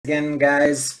again,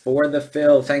 guys, for the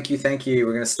fill. Thank you, thank you.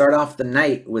 We're going to start off the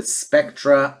night with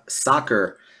Spectra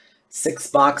Soccer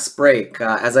 6-box break.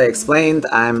 As I explained,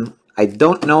 I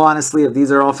don't know honestly if these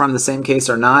are all from the same case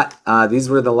or not. These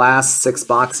were the last 6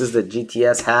 boxes that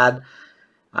GTS had.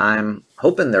 I'm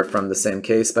hoping they're from the same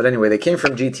case, but anyway, they came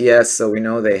from GTS, so we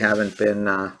know they haven't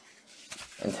been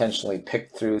intentionally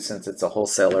picked through since it's a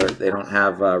wholesaler. They don't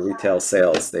have retail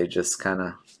sales. They just kind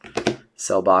of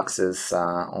sell boxes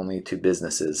only to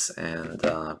businesses and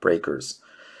breakers.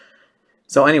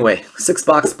 So anyway,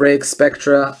 6-box break,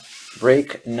 Spectra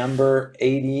break number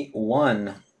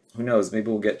 81. Who knows,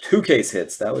 maybe we'll get 2 case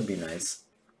hits. That would be nice.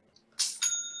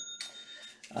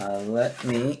 Let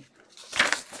me...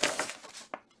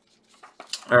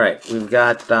 All right, we've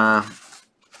got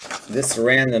this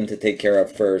random to take care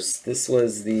of first. This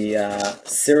was the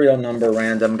serial number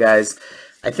random, guys.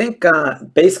 I think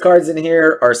base cards in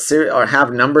here are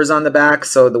have numbers on the back.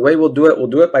 So the way we'll do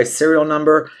it by serial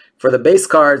number. For the base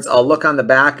cards, I'll look on the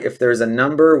back. If there's a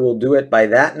number, we'll do it by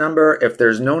that number. If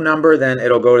there's no number, then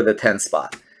it'll go to the 10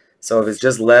 spot. So if it's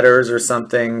just letters or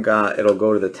something, it'll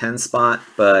go to the 10 spot.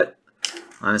 But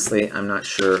honestly, I'm not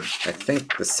sure. I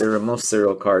think the most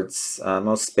serial cards,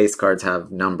 most base cards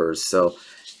have numbers. So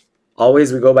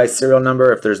always we go by serial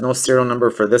number. If there's no serial number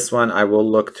for this one, I will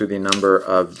look to the number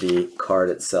of the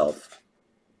card itself.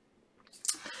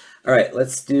 All right,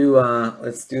 let's do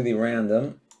the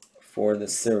random for the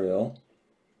serial.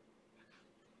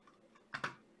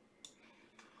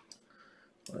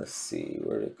 Let's see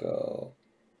where to go.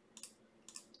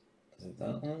 Is it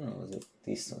that one or was it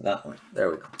this one? That one. There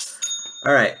we go.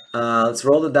 All right, let's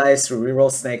roll the dice. We re-roll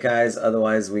snake eyes.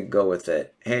 Otherwise, we go with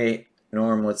it. Hey,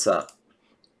 Norm, what's up?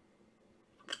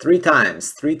 3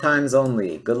 times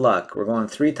only. Good luck. We're going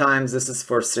 3 times. This is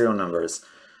for serial numbers.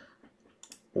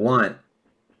 1,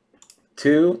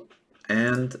 2,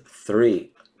 and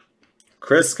 3.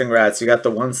 Chris, congrats. You got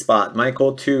the 1 spot.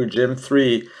 Michael 2, Jim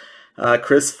 3,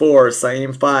 Chris 4,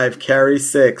 Saeem 5, Carrie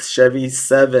 6, Chevy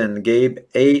 7, Gabe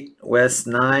 8, Wes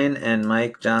 9, and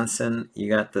Mike Johnson, you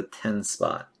got the 10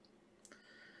 spot.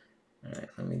 All right,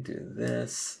 let me do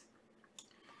this.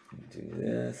 Do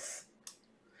this.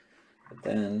 But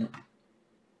then,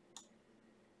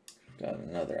 got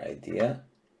another idea.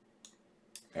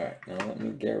 All right, now let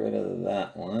me get rid of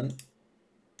that one.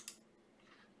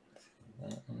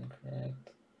 Is that one correct?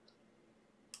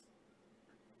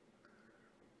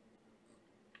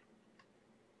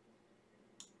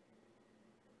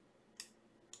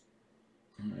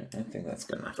 All right, I think that's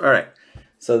good enough. All right,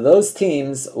 so those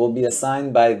teams will be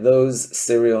assigned by those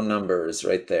serial numbers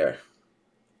right there.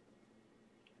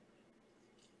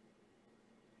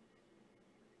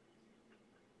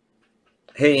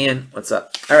 Hey Ian, what's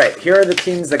up? All right, here are the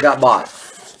teams that got bought.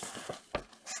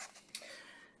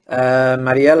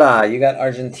 Mariela, you got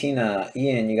Argentina.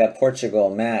 Ian, you got Portugal.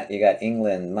 Matt, you got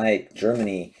England. Mike,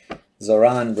 Germany.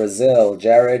 Zoran, Brazil.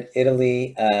 Jared,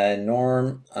 Italy.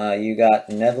 Norm, you got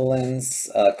Netherlands.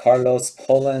 Carlos,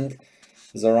 Poland.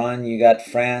 Zoran, you got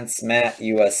France. Matt,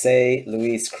 USA.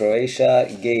 Luis, Croatia.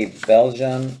 Gabe,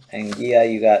 Belgium.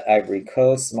 Anguilla, you got Ivory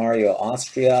Coast. Mario,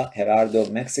 Austria. Gerardo,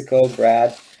 Mexico.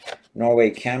 Brad,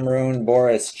 Norway, Cameroon.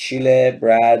 Boris, Chile.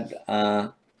 Brad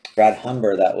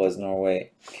Humber, that was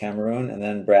Norway, Cameroon. And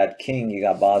then Brad King, you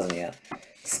got Bosnia.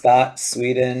 Scott,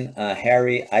 Sweden.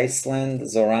 Harry, Iceland.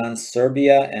 Zoran,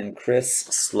 Serbia. And Chris,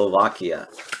 Slovakia.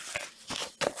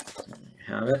 There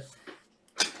you have it.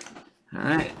 All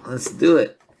right, let's do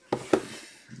it. A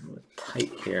little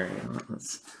tight here.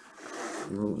 Let's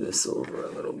move this over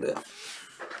a little bit.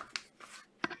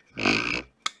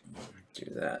 Do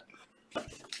that.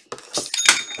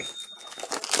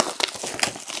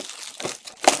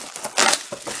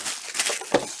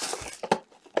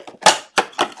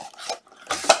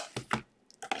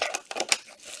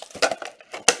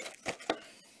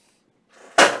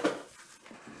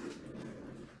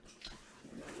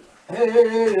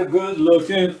 Hey, you're good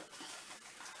looking.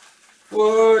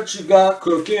 What you got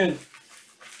cooking?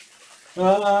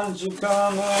 Why don't you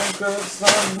come and cook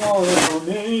some more for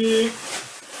me?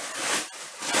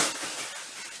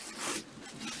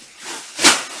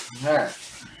 All right.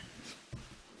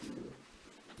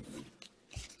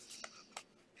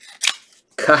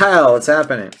 Kyle, what's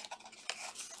happening?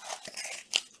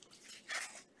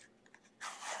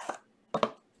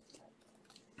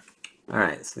 All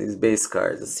right, so these base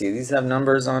cards, let's see, these have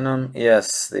numbers on them?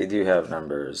 Yes, they do have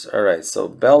numbers. All right, so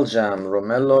Belgium,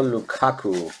 Romelu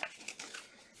Lukaku.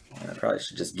 I probably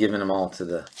should just given them all to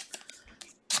the,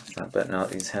 but no,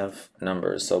 these have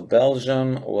numbers. So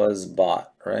Belgium was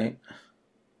bought, right?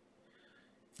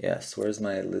 Yes, where's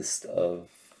my list of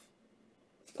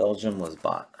Belgium was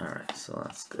bought. All right, so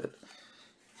that's good.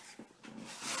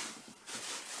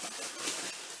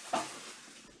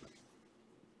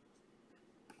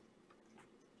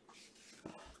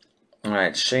 All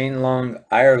right, Shane Long,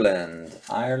 Ireland.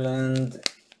 Ireland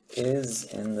is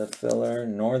in the filler.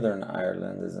 Northern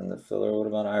Ireland is in the filler. What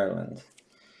about Ireland?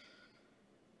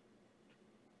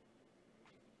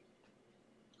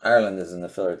 Ireland is in the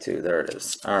filler too. There it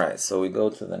is. All right, so we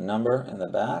go to the number in the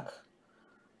back.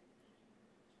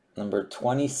 Number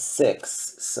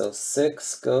 26. So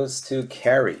 6 goes to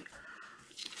Carrie.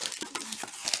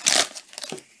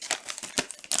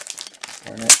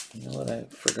 You know what I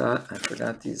forgot? I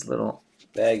forgot these little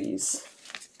baggies.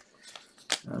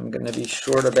 I'm going to be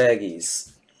short of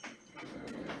baggies.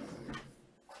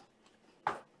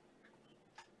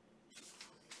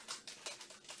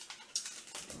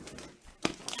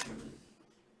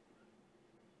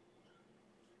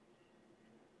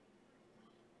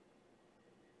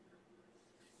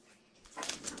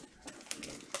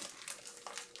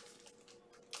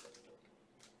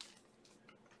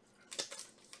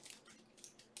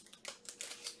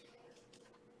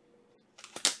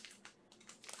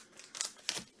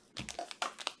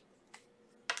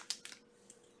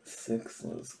 Six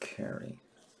was Carrie.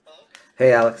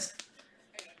 Hey, Alex.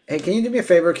 Hey, can you do me a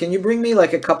favor? Can you bring me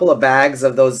like a couple of bags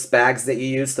of those bags that you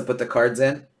use to put the cards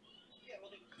in?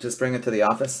 Just bring it to the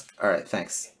office? All right,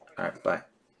 thanks. All right, bye.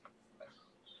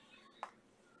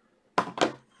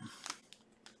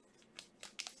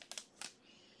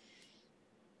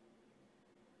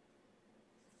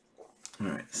 All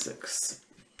right, 6.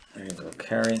 There you go,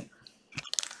 Carrie.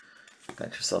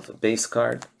 Got yourself a base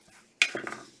card.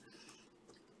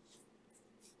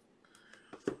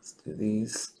 Let's do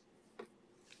these.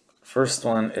 First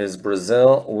one is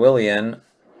Brazil, Willian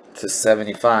to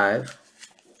 75.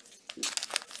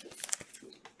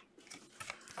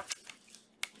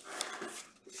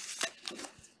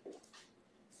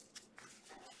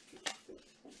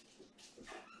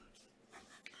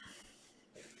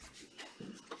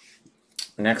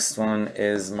 Next one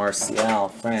is Martial,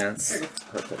 France.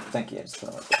 Perfect. Thank you.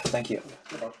 Thank you.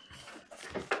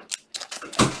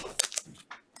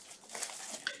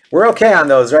 We're okay on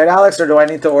those, right, Alex? Or do I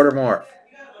need to order more?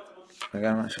 I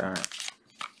got much. All right.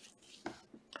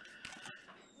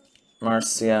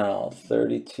 Martial,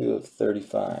 32 of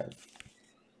 35.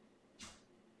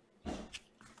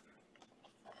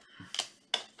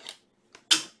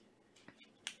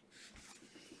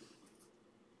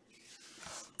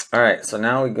 All right, so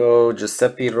now we go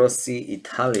Giuseppe Rossi,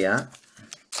 Italia.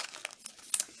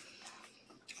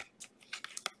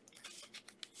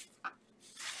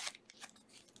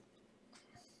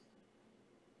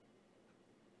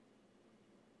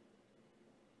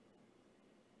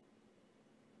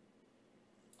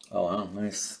 Oh, wow,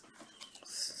 nice.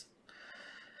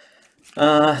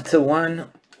 To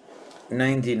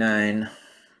 199,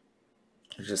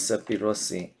 Giuseppe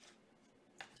Rossi.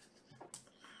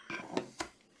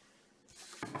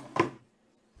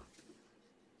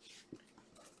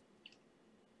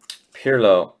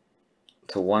 Pirlo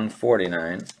to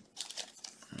 149.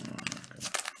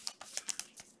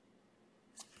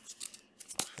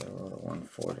 Pirlo to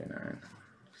 149.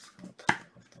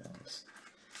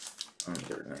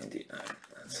 Under 99.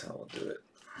 That's how we'll do it.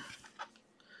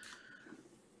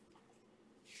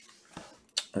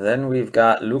 Then we've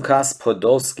got Lukas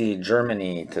Podolski,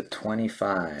 Germany to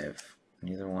 25.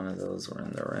 Neither one of those were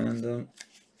in the random.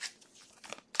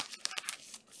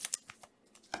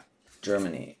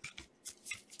 Germany.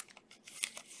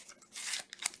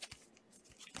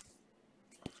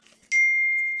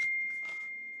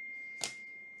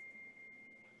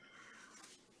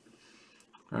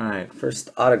 All right, first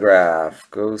autograph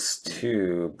goes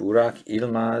to Burak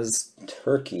Ilmaz,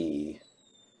 Turkey.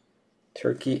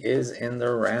 Turkey is in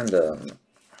the random.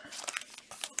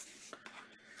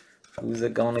 Who's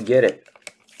it gonna get it?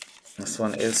 This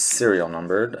one is serial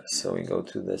numbered, so we go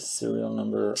to the serial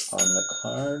number on the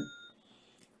card.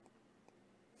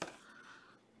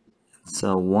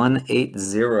 So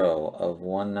 180 of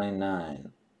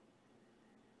 199.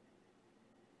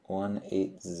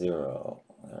 180.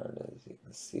 There it is. You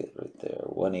can see it right there.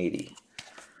 180.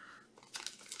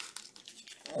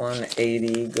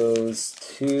 180 goes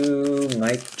to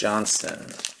Mike Johnson.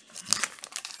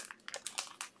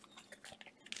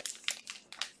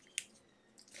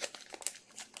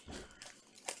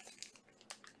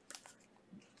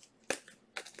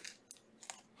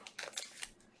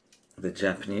 The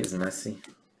Japanese Messi.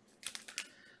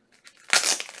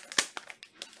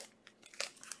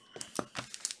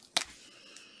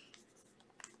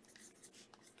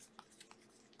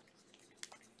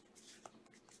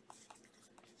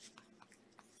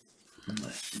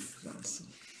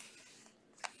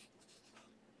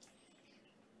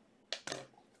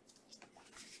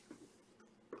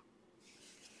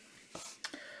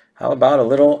 How about a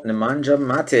little Nemanja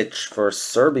Matic for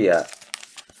Serbia?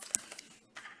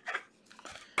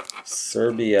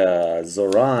 Serbia,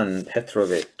 Zoran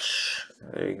Petrovic.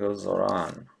 There you go,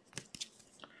 Zoran.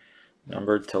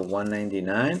 Numbered to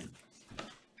 199.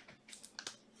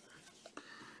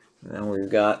 And then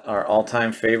we've got our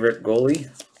all-time favorite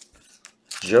goalie,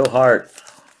 Joe Hart.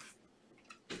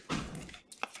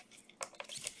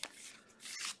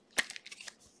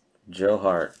 Joe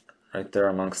Hart, right there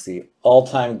amongst the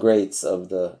all-time greats of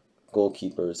the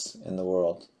goalkeepers in the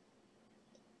world.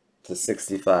 To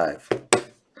 65.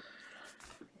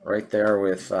 Right there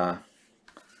with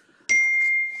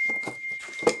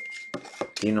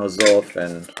Dino Zoff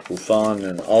and Buffon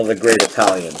and all the great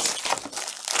Italians.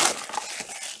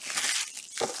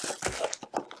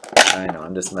 I know,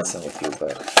 I'm just messing with you,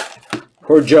 but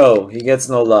poor Joe, he gets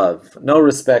no love. No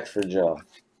respect for Joe.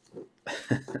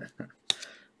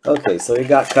 Okay, so he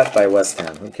got cut by West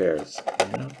Ham. Who cares?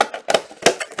 You know?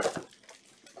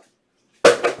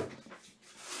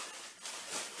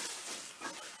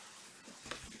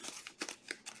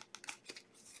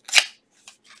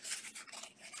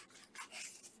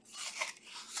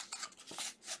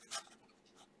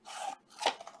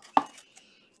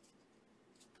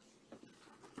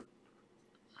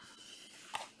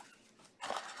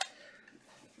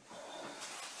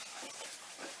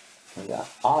 We got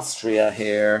Austria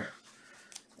here.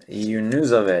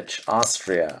 Junuzovic,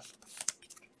 Austria.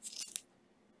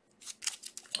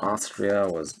 Austria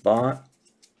was bought.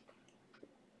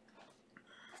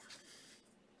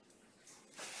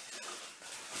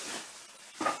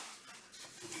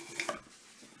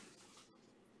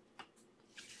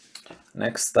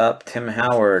 Next up, Tim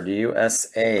Howard,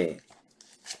 USA.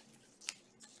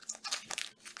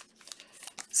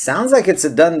 Sounds like it's a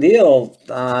done deal,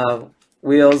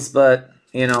 Wheels, but,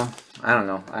 you know, I don't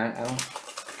know. I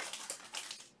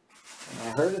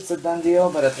heard it's a done deal,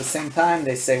 but at the same time,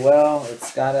 they say, well,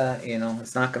 it's gotta, you know,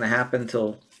 it's not going to happen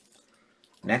till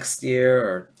next year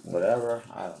or whatever.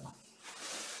 I don't know.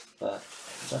 But it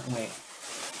certainly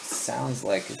sounds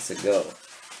like it's a go.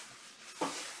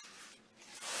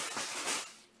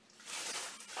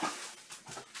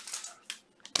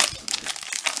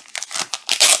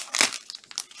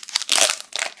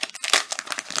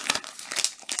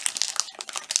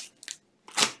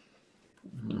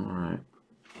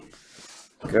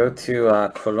 Go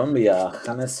to Colombia,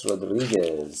 James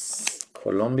Rodriguez.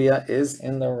 Colombia is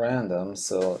in the random,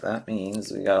 so that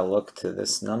means we gotta look to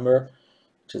this number,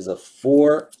 which is a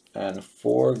 4, and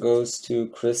 4 goes to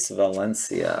Chris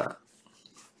Valencia.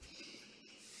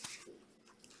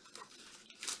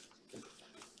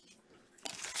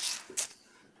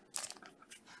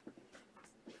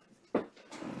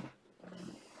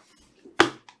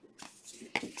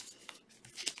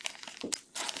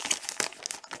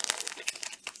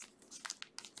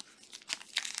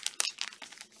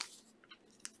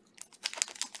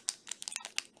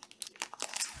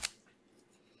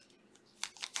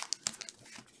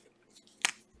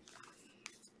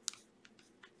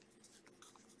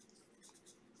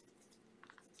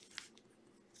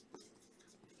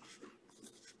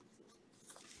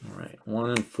 All right, 1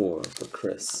 and 4 for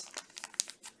Chris.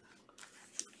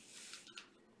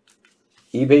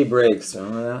 eBay breaks,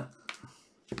 remember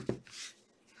that?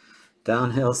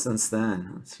 Downhill since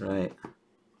then, that's right.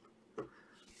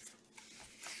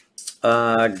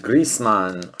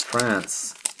 Griezmann,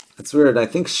 France. It's weird. I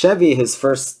think Chevy, his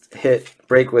first hit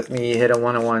break with me, he hit a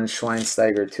 101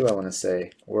 Schweinsteiger too, I want to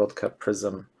say. World Cup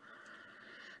Prism.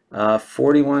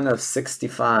 41 of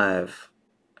 65.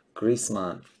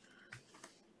 Griezmann.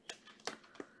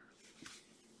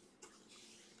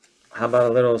 How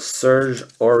about a little Serge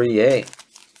Aurier?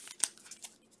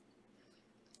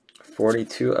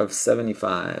 42 of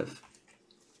 75.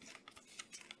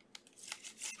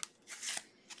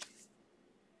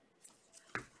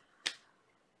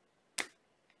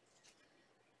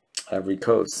 Ivory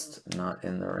Coast, not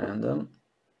in the random.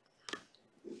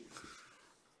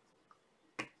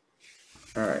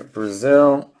 All right,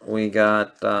 Brazil, we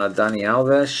got Dani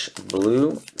Alves,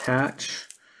 blue patch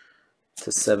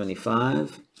to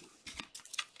 75.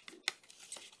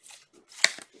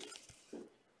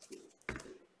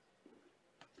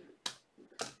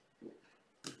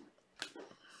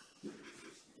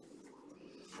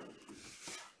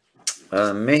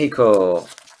 Mexico,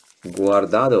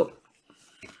 Guardado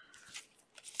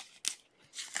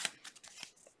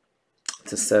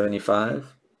to 75.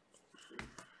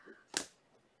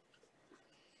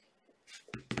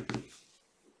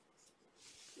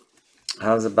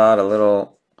 How's about a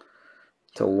little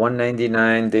to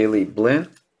 199 Daily Blint?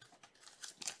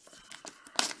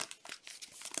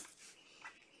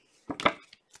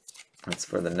 That's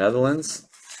for the Netherlands.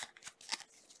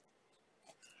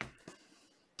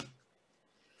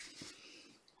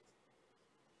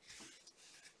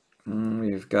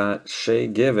 We've got Shea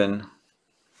Given,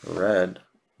 red.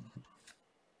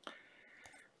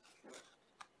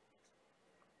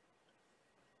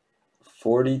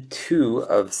 $42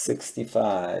 of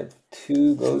 65.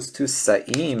 2 goes to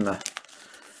Saim.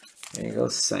 There you go,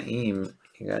 Saim.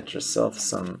 You got yourself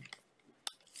some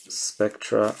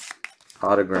Spectra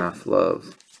autograph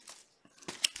love.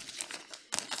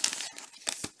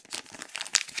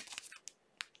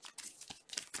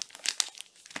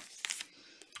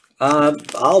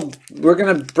 We're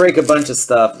gonna break a bunch of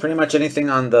stuff. Pretty much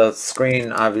anything on the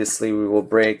screen, obviously, we will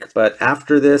break. But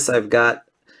after this, I've got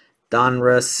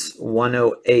Donruss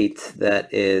 108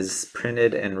 that is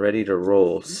printed and ready to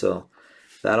roll. So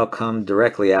that'll come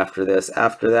directly after this.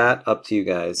 After that, up to you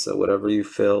guys. So whatever you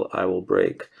fill, I will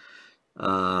break.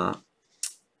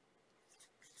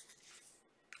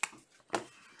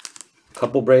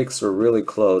 Couple breaks were really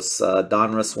close.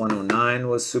 Donruss 109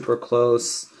 was super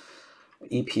close.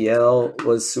 EPL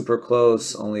was super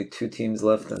close. Only 2 teams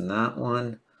left in that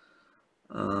one.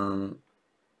 5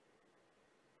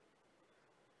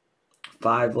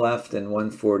 left in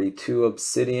 142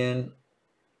 Obsidian.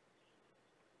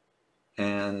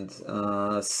 And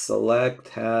Select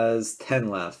has 10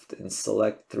 left in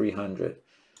Select 300.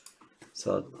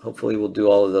 So hopefully we'll do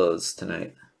all of those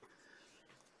tonight.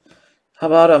 How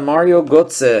about a Mario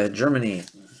Götze, Germany?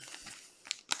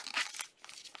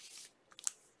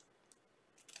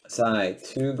 Side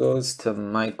 2 goes to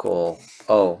Michael.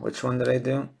 Oh, which one did I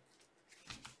do?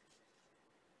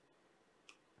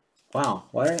 Wow,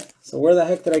 so where the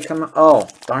heck did I come? Oh,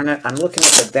 darn it. I'm looking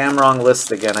at the damn wrong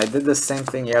list again. I did the same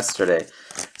thing yesterday.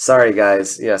 Sorry,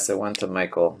 guys. Yes, it went to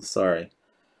Michael. Sorry.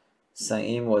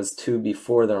 Saim was 2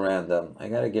 before the random. I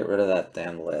got to get rid of that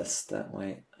damn list. That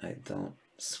way I don't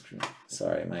screw.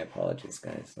 Sorry, my apologies,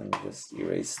 guys. Let me just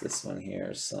erase this one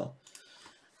here so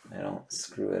I don't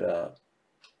screw it up.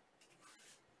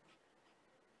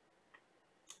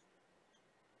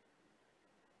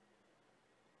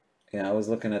 Yeah, I was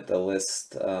looking at the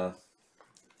list. Yeah,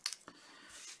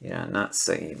 not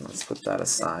Saim. Let's put that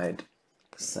aside.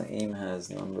 Saim has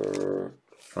number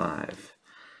 5.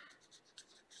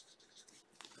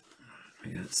 I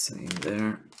got Saim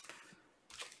there.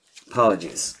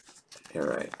 Apologies. You're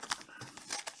right.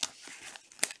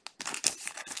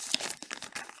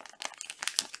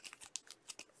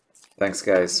 Thanks,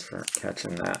 guys, for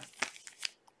catching that.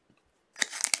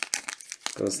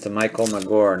 Goes to Michael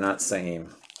Magor, not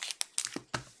Saim.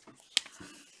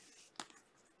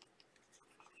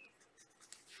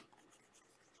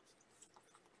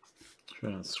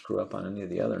 Trying to screw up on any of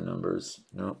the other numbers.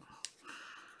 Nope.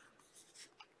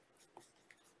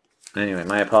 Anyway,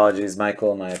 my apologies,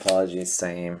 Michael. My apologies,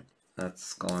 Saim.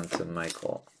 That's going to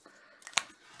Michael.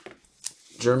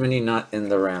 Germany not in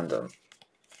the random.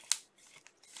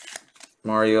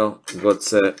 Mario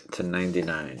Götze to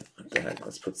 99. What the heck?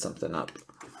 Let's put something up.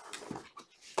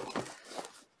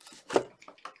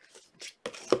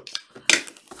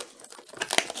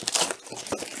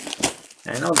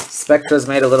 I know Spectra's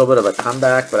made a little bit of a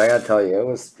comeback, but I gotta tell you, it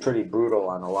was pretty brutal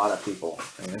on a lot of people.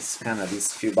 And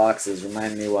these few boxes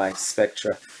remind me why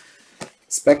Spectra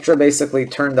basically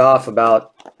turned off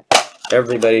about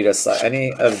everybody to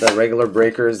any of the regular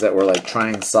breakers that were like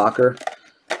trying soccer.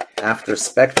 After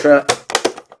Spectra,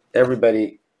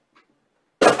 everybody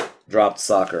dropped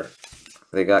soccer.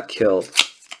 They got killed.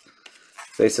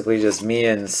 Basically just me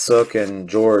and Sook and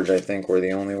George, I think, were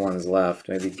the only ones left.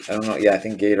 Maybe, I don't know. Yeah, I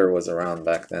think Gator was around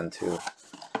back then too.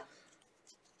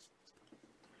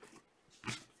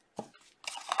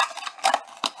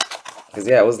 Because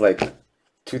yeah, it was like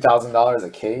 $2,000 a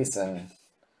case, and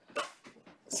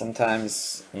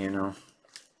sometimes, you know,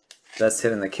 best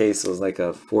hit in the case was like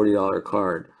a $40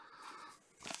 card.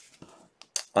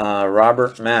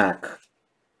 Robert Mack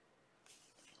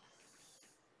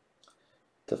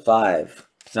to 5.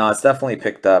 No, it's definitely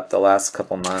picked up the last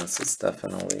couple months. It's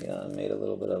definitely made a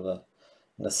little bit of a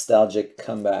nostalgic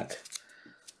comeback.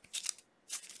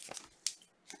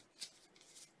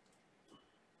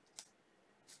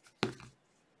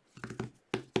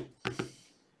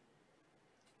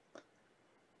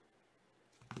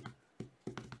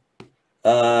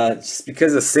 Just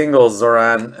because of singles,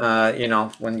 Zoran, you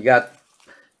know, when you got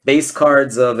base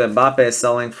cards of Mbappe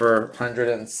selling for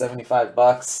 175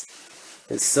 bucks,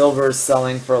 his silver's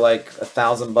selling for like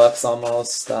 $1,000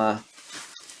 almost.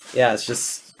 Yeah, it's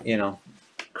just, you know,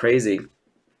 crazy.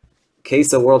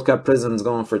 Case of World Cup Prisms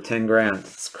going for 10 grand.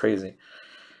 It's crazy.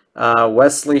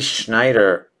 Wesley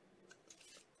Schneider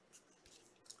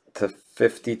to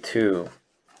 52.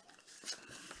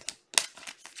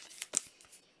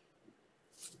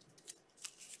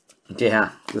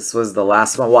 Yeah, this was the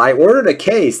last one. Well, I ordered a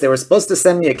case. They were supposed to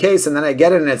send me a case, and then I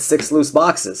get it, and it's 6 loose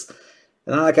boxes.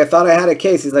 And I'm like, I thought I had a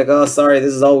case. He's like, oh, sorry,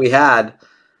 this is all we had.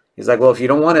 He's like, well, if you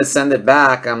don't want to send it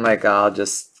back, I'm like, I'll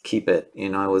just keep it. You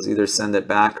know, I was either send it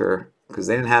back or, because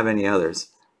they didn't have any others.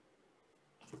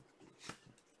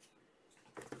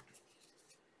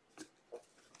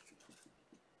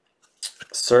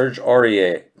 Serge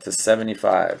Aurier to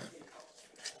 75.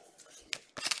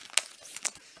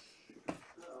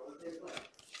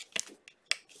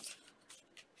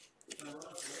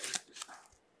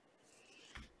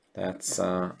 That's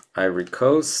Ivory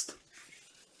Coast.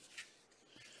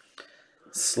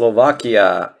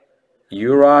 Slovakia,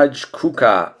 Juraj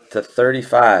Kuka to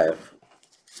 35.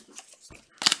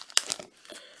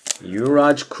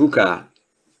 Juraj Kuka,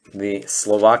 the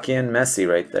Slovakian Messi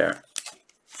right there.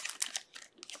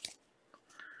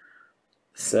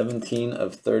 17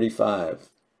 of 35.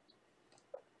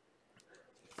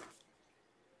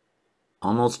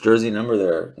 Almost jersey number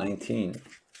there, 19.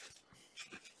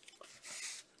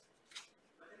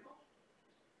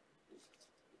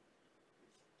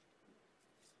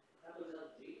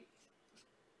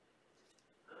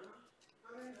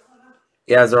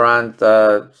 Yeah, Zoran,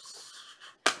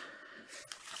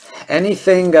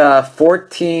 anything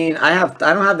 14. I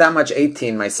don't have that much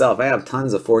 18 myself. I have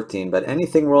tons of 14, but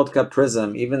anything World Cup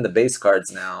Prism, even the base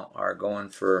cards now are going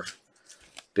for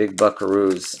big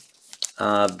buckaroos.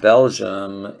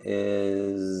 Belgium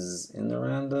is in the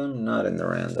random, not in the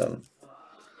random.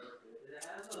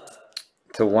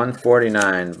 To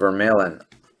 149, Vermeulen.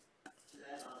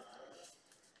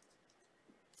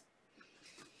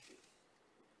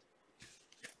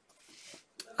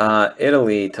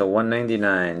 Italy to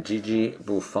 199, Gigi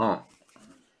Buffon.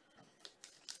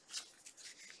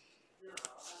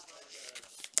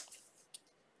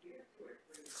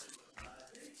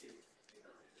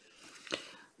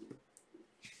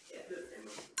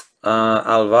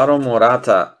 Alvaro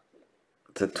Morata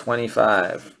to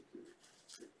 25.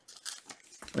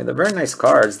 I mean, they're very nice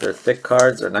cards. They're thick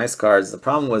cards. They're nice cards. The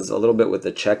problem was a little bit with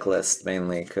the checklist,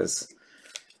 mainly, because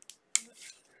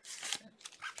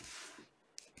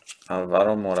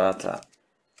Alvaro Morata.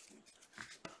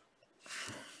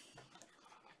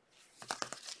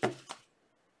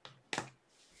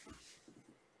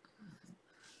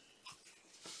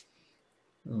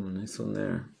 Oh, nice one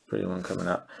there. Pretty one coming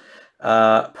up.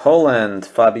 Poland,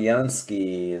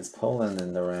 Fabianski. Is Poland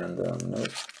in the random? Nope.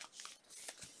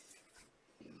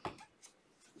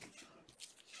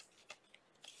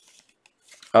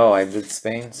 Oh, I did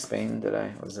Spain. Spain, did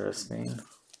I? Was there a Spain?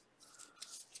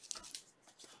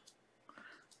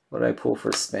 What did I pull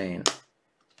for Spain?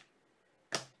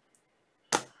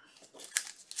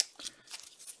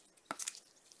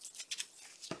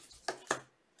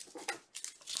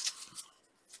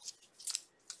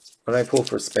 What did I pull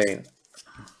for Spain?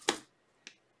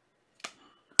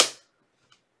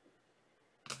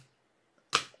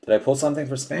 Did I pull something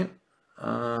for Spain?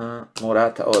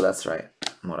 Morata. Oh, that's right.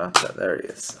 Morata. There he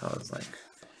is. I was like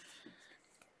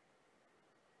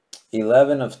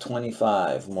 11 of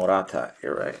 25. Morata.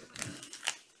 You're right.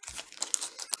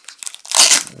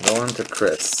 Going to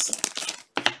Chris.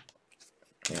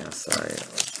 Yeah, sorry.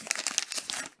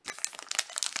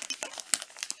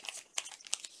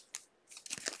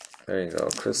 There you go.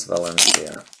 Chris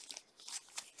Valencia.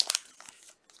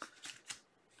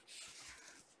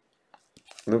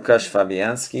 Lukasz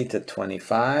Fabianski to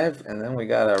 25. And then we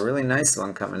got a really nice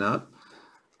one coming up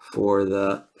for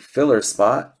the filler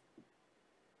spot.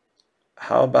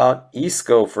 How about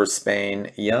Isco for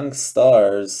Spain? Young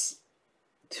Stars.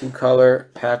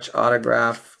 2-color patch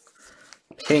autograph.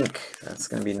 Pink. That's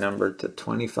going to be numbered to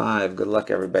 25. Good luck,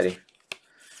 everybody.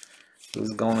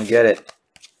 Who's going to get it?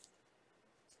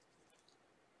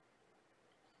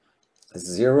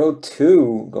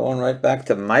 0-2. Going right back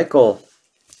to Michael.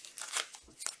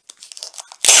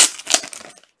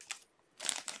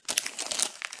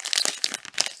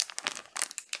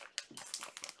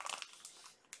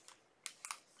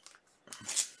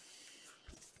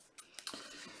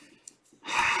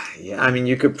 Yeah, I mean,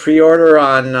 you could pre-order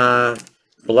on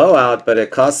Blowout, but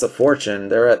it costs a fortune.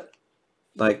 They're at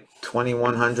like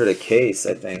 $2,100 a case,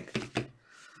 I think.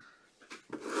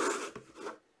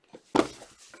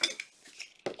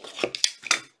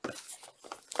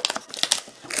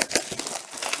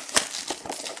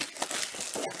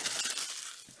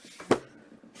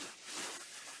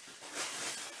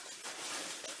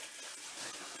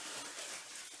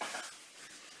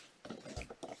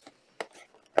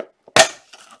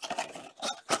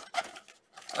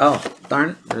 Oh,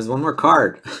 darn, there's one more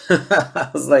card.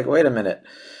 I was like, wait a minute.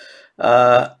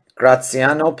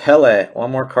 Graziano Pelle,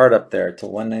 one more card up there to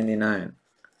 199.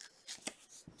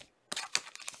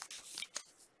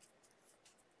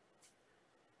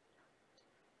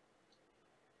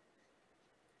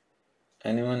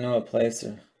 Anyone know a place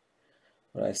or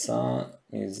what I saw?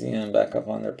 Museum back up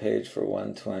on their page for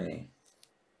 120.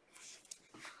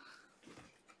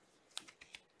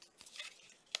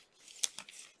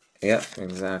 Yep,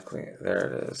 exactly. There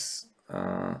it is.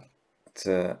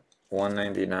 To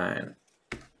 199.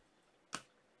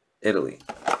 Italy.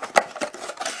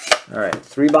 All right,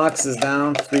 3 boxes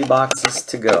down, 3 boxes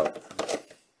to go.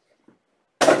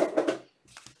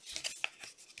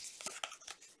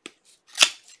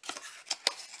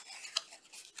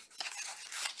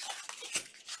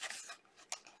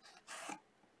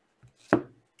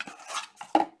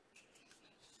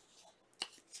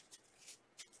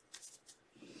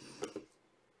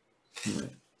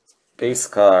 Base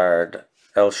card,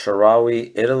 El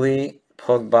Shaarawy, Italy,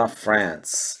 Pogba,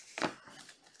 France.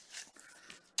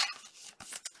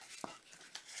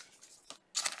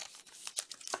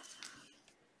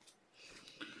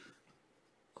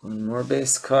 One more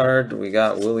base card, we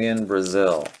got Willian,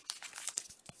 Brazil.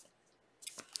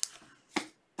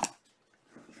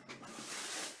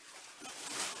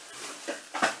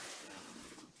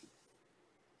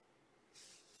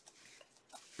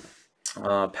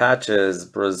 Patches,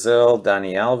 Brazil,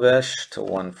 Dani Alves to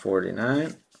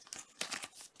 149.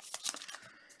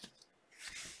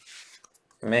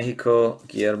 Mexico,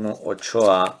 Guillermo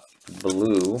Ochoa,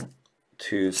 blue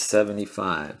to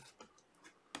 75.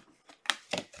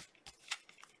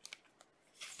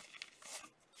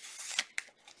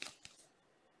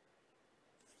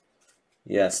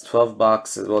 Yes, 12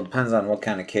 boxes. Well, it depends on what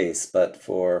kind of case, but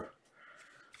for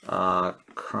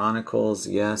Chronicles,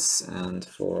 yes, and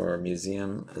for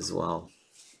Museum as well.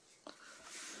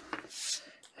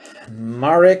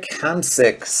 Marek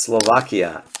Hamsik,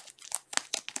 Slovakia.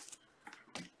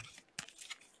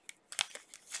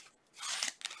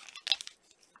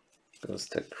 Goes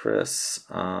to Chris.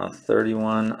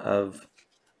 31 of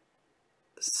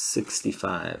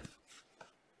 65.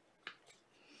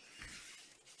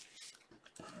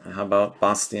 How about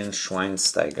Bastian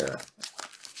Schweinsteiger?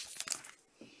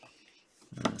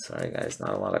 Sorry guys,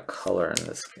 not a lot of color in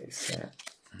this case here,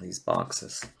 in these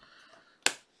boxes.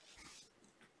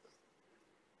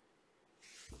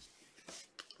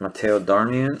 Matteo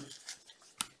Darmian.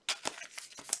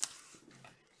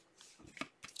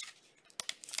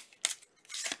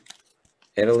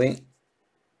 Italy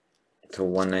to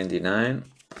 199.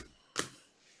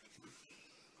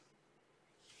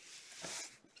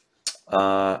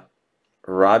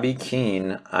 Robbie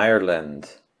Keane,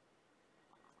 Ireland.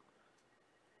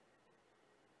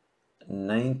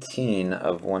 19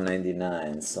 of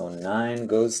 199. So 9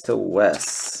 goes to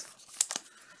Wes.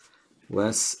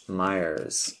 Wes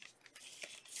Myers.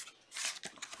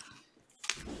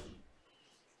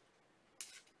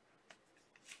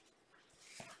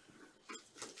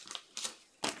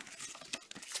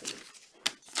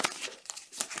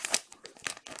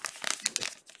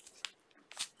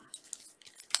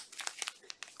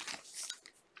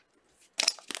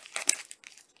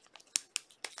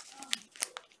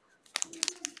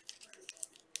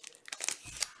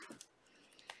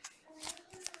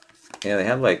 Yeah, they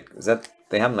have like,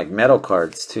 they have like metal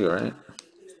cards too, right?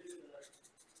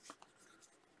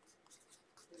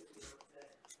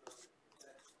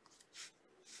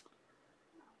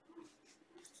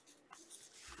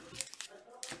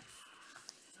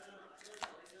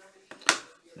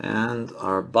 And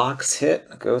our box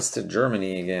hit goes to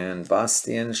Germany again.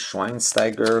 Bastian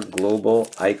Schweinsteiger Global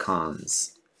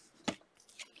Icons.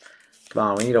 Come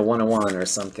on, we need a 101 or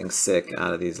something sick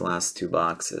out of these last 2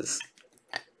 boxes.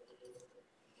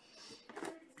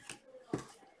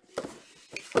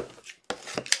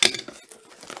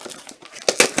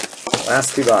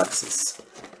 Last 2 boxes.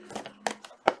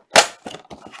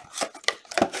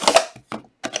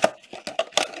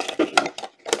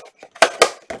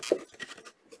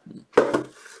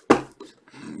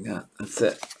 Yeah, that's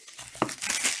it.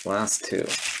 Last 2.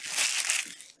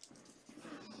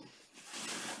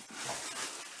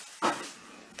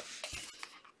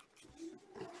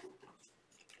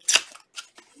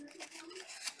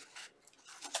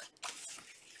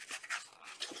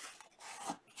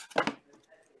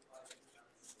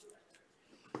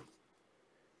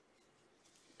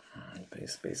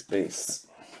 Base.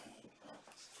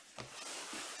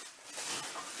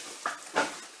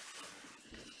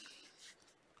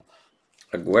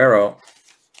 Aguero,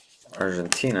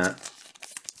 Argentina.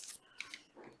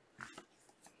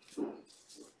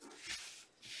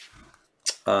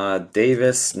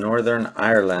 Davis, Northern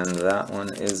Ireland. That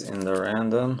one is in the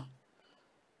random.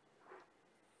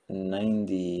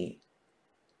 90.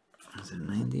 Is it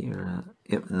 90 or?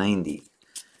 Yep, 90.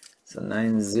 So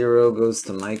 9-0 goes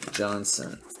to Mike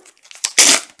Johnson.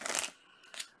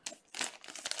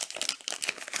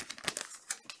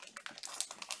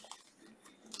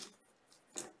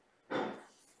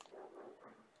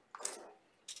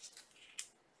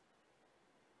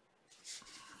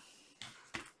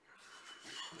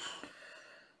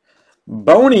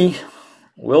 Boney.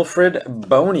 Wilfred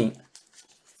Boney.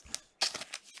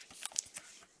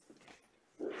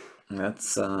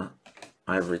 That's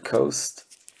Ivory Coast.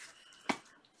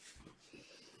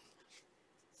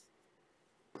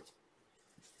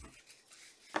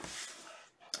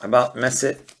 How about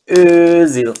Mesut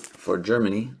Özil for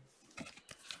Germany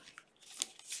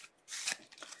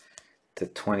to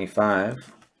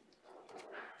 25.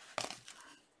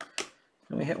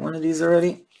 Did we hit one of these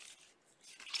already?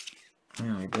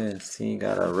 Yeah, we did. See, you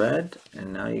got a red,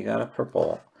 and now you got a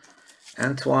purple.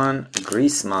 Antoine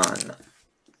Griezmann,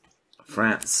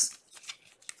 France.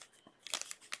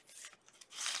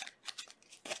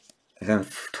 And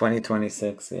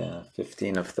 2026, yeah,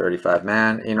 15 of 35.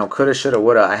 Man, you know, coulda, shoulda,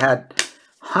 woulda. I had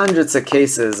hundreds of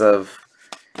cases of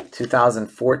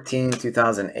 2014,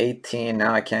 2018.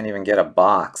 Now I can't even get a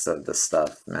box of this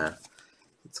stuff, man.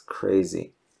 It's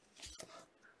crazy.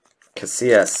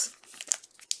 Casillas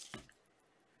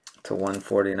to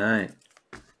 149.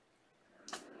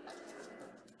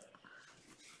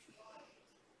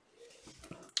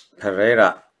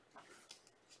 Pereira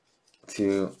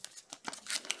to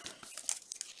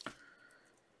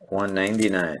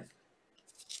 199.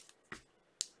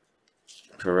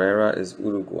 Pereira is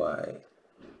Uruguay.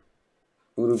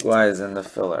 Uruguay is in the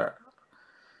filler.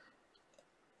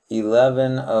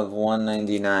 11 of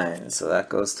 199. So that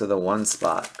goes to the one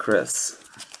spot. Chris.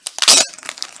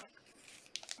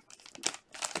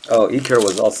 Oh, Iker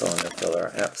was also in the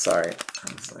filler. Yep, sorry.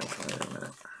 I was like, wait a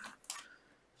minute.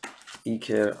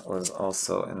 Iker was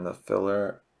also in the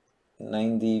filler.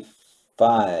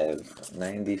 95.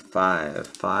 95.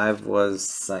 5 was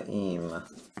Saim.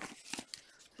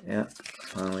 Yep,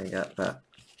 finally got that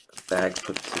bag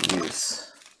put to use.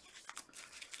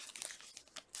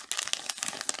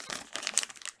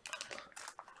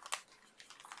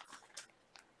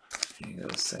 Here you go,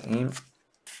 Saim.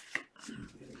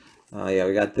 Oh yeah,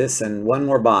 we got this and one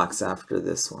more box after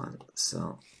this one.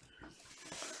 So,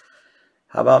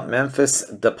 how about Memphis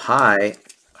Depay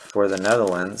for the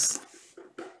Netherlands?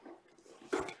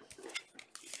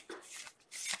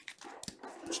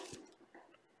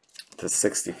 To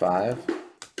 65.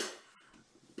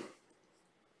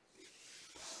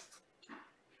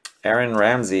 Aaron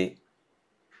Ramsey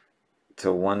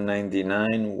to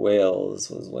 199. Wales.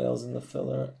 Was Wales in the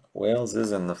filler? Wales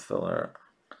is in the filler.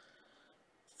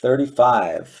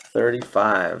 35.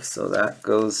 35. So that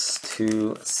goes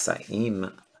to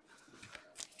Saim.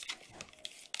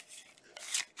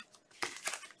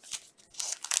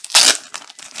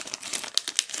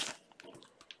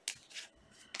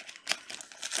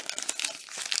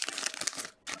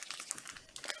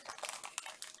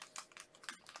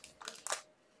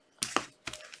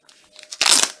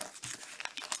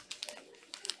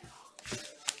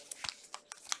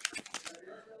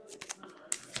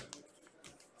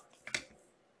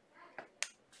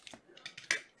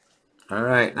 All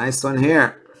right, nice one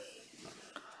here.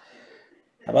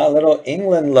 How about a little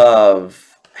England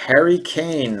love? Harry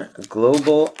Kane,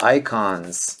 Global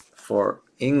Icons for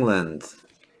England.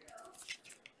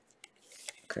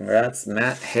 Congrats,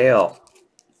 Matt Hale.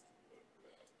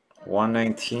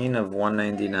 119 of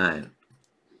 199.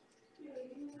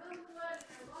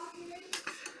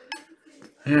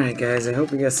 All right, guys, I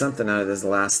hope you get something out of this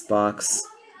last box.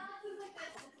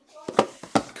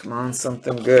 Come on,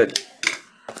 something good.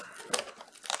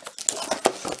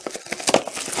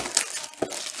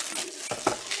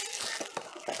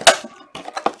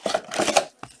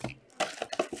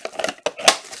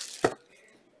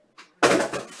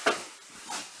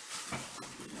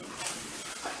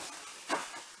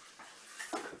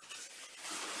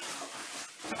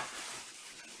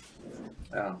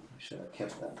 Oh, I should have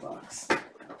kept that box.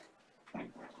 I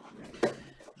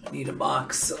need a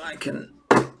box so I can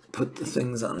put the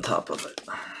things on top of it.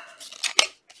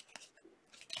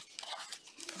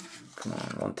 Come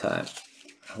on, one time.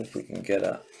 I hope we can get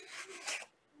a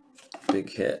big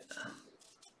hit.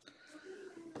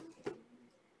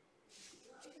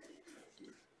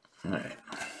 All right.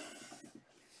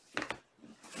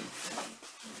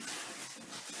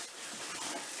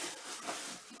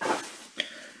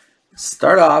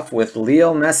 Start off with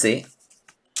Leo Messi.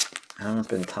 I haven't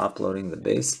been top loading the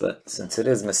base, but since it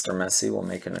is Mr. Messi, we'll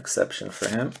make an exception for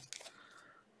him.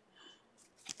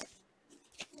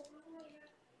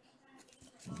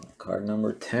 Card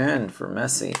number 10 for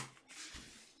Messi.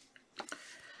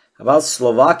 How about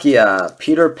Slovakia?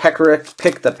 Peter Pekaric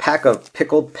picked a pack of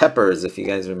pickled peppers, if you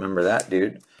guys remember that,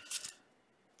 dude.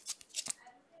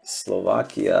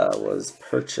 Slovakia was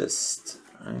purchased.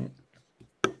 Right?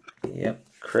 Yep,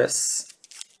 Chris.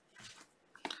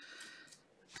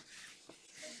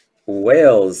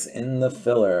 Wales in the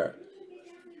filler.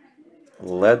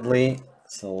 Ledley.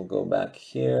 So we'll go back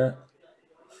here.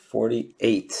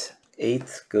 48.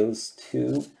 8 goes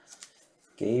to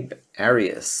Gabe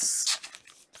Arias.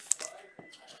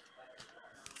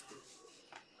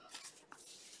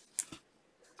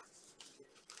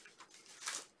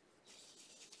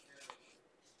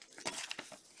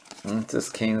 What's this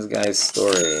Canes guy's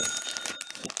story?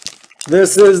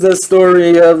 This is the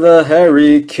story of the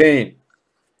Harry Kane.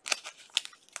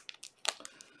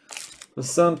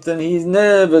 Something he's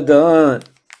never done.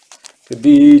 To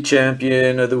be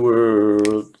champion of the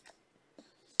world.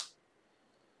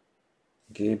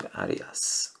 Gabe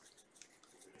Arias.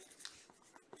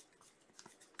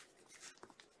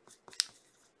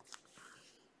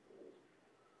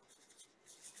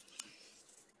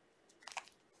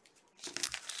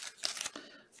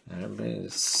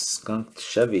 Everybody's skunked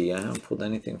Chevy. I haven't pulled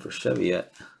anything for Chevy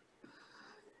yet.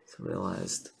 Just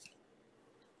realized.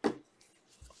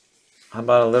 How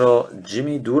about a little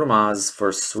Jimmy Durmaz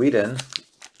for Sweden?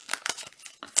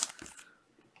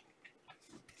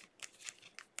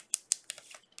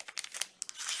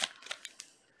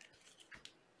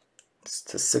 It's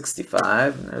to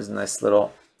 65. And there's a nice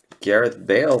little Gareth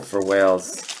Bale for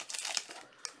Wales.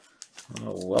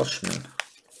 Oh, Welshman.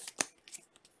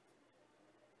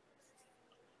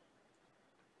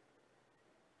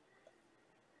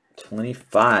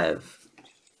 25.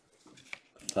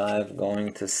 5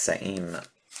 going to same.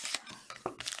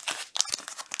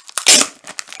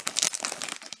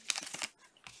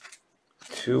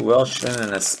 Two Welshmen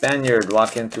and a Spaniard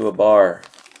walk into a bar.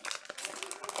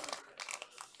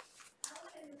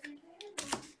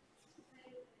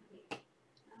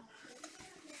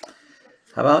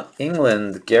 How about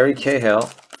England? Gary Cahill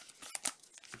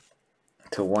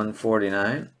to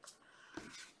 149.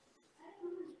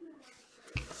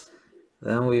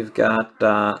 Then we've got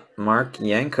Mark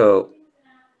Yanko,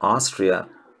 Austria,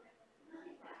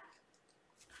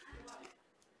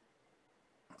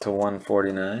 to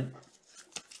 149.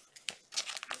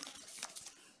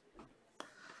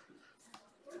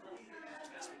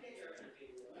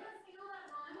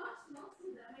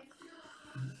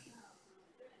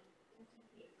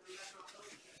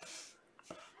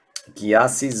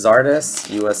 Gyasi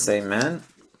Zardes, USA men.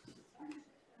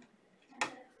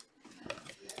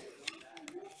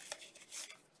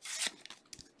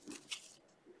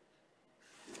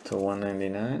 To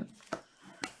 199.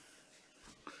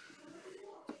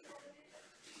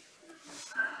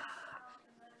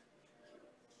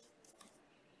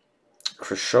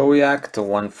 Krychowiak to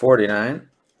 149,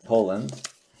 Poland.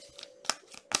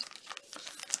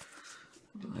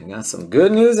 I got some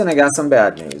good news and I got some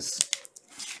bad news.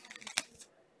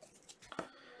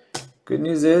 Good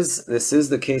news is this is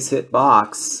the case hit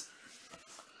box.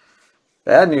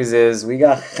 Bad news is we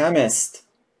got Chemist.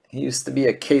 He used to be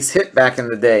a case hit back in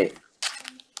the day.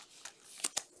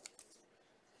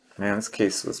 Man, this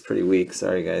case was pretty weak.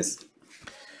 Sorry, guys.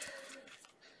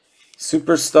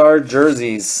 Superstar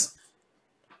jerseys.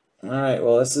 All right,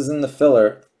 well, this is in the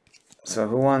filler. So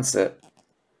who wants it?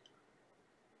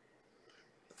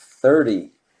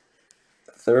 30.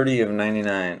 30 of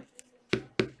 99.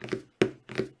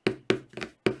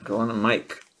 Going to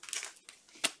Mike.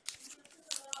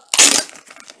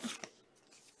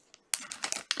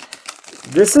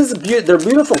 This is they're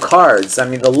beautiful cards. I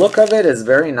mean, the look of it is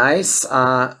very nice.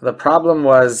 The problem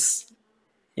was,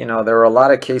 you know, there were a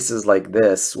lot of cases like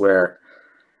this where,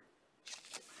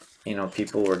 you know,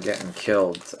 people were getting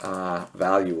killed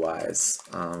value-wise.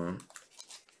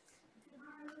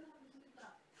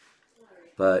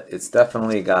 But it's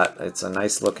definitely it's a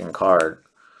nice looking card.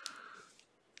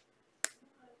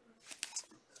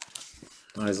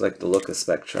 I always like the look of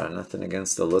Spectra. Nothing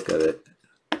against the look of it.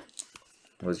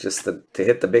 It was just to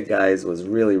hit the big guys was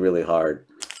really, really hard.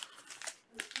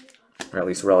 Or at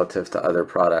least relative to other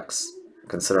products.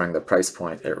 Considering the price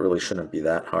point, it really shouldn't be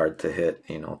that hard to hit,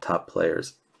 you know, top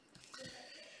players.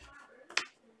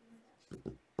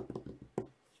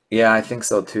 Yeah, I think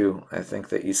so too. I think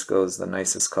that Isco is the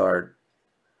nicest card.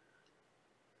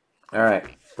 All right,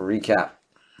 recap.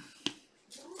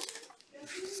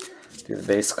 Do the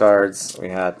base cards. We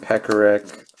had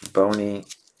Pekaric, Boney,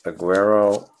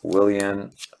 Aguero,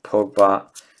 Willian, Pogba,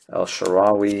 El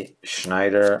Shaarawy,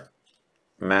 Schneider,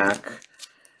 Mack,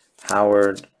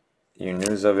 Howard,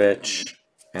 Junuzovic,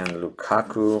 and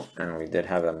Lukaku, and we did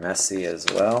have a Messi as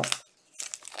well.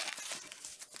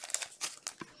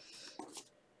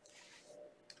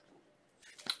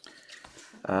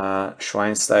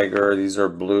 Schweinsteiger, these are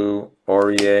blue.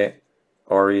 Aurier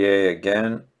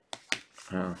again.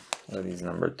 Oh, what are these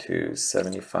number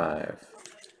 275?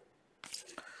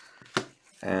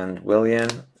 And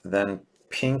Willian. Then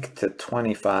pink to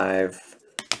 25,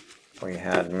 we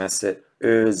had Mesut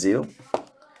Özil.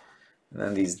 And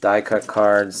then these die cut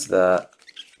cards, the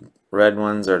red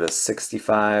ones are the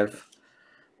 65.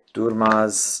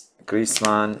 Durmaz,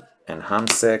 Griezmann, and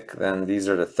Hamsik. Then these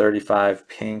are the 35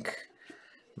 pink.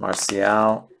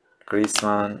 Martial,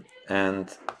 Griezmann,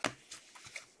 and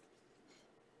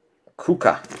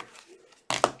Kuka.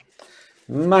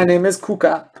 My name is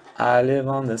Kuka. I live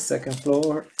on the second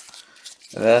floor.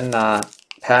 And then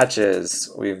patches.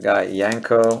 We've got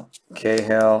Yanko,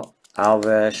 Cahill,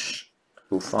 Alves,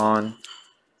 Buffon,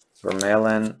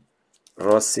 Vermaelen,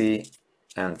 Rossi,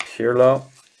 and Pirlo.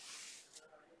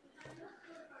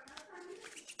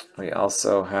 We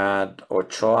also had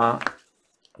Ochoa,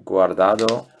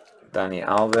 Guardado, Dani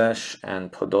Alves,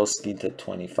 and Podolski to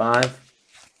 25.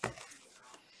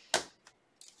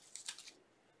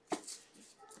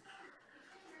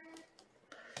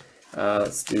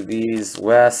 Let's do these.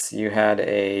 Wes, you had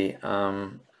a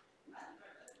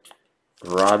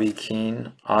Robbie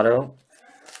Keane auto.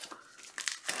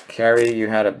 Carrie, you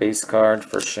had a base card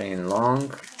for Shane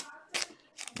Long.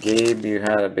 Gabe, you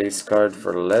had a base card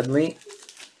for Ledley.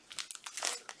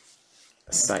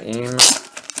 Saim,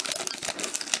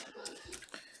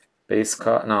 base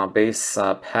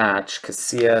patch.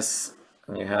 Casillas,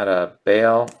 and you had a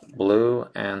Bale blue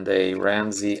and a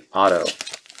Ramsey auto.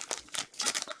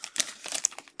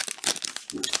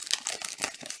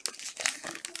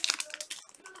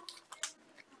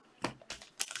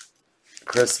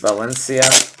 Chris Valencia,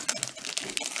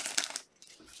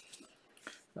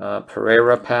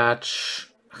 Pereira patch,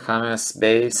 James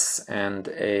base, and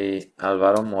a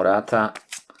Alvaro Morata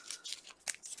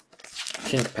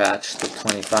pink patch to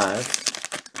 25.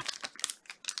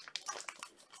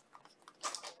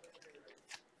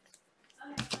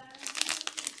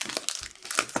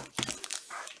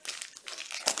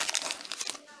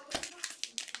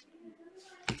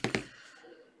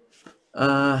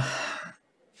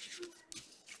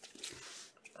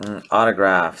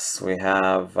 Autographs. We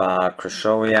have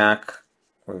Krychowiak,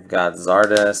 we've got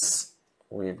Zardes,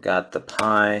 we've got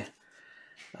Depay,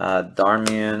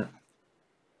 Darmian,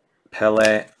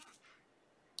 Pele,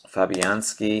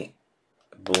 Fabianski,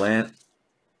 Blint,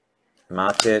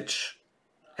 Matic,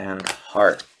 and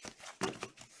Hart.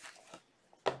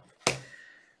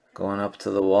 Going up to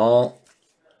the wall,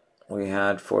 we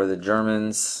had for the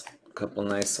Germans a couple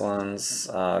nice ones,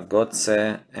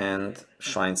 Götze and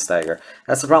Schweinsteiger.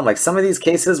 That's the problem. Like, some of these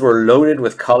cases were loaded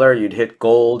with color. You'd hit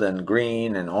gold and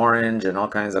green and orange and all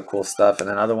kinds of cool stuff. And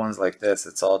then other ones like this,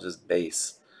 it's all just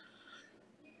base.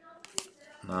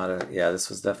 Yeah, this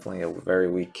was definitely a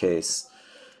very weak case.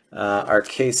 Our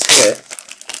case hit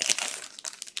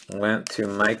went to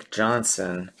Mike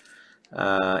Johnson.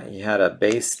 He had a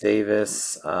base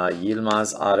Davis,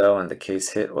 Yilmaz auto, and the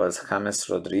case hit was James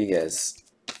Rodriguez.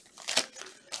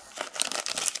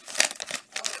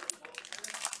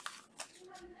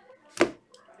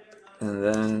 And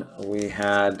then we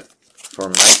had for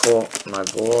Michael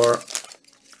Magor,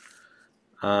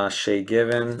 Shea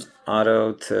Given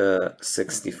auto to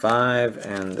 65,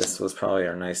 and this was probably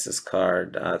our nicest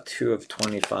card, 2 of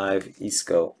 25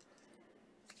 Isco.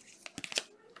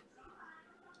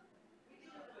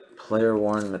 Player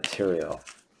worn material.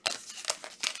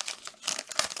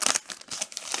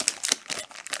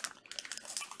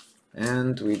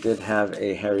 And we did have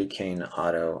a Harry Kane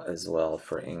auto as well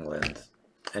for England.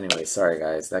 Anyway, sorry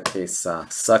guys, that case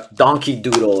sucked donkey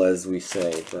doodle, as we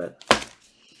say, but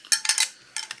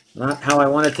not how I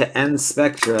wanted to end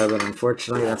Spectra, but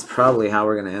unfortunately that's probably how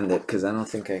we're going to end it, because I don't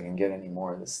think I can get any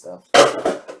more of this stuff.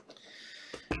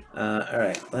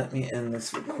 Alright, let me end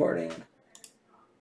this recording.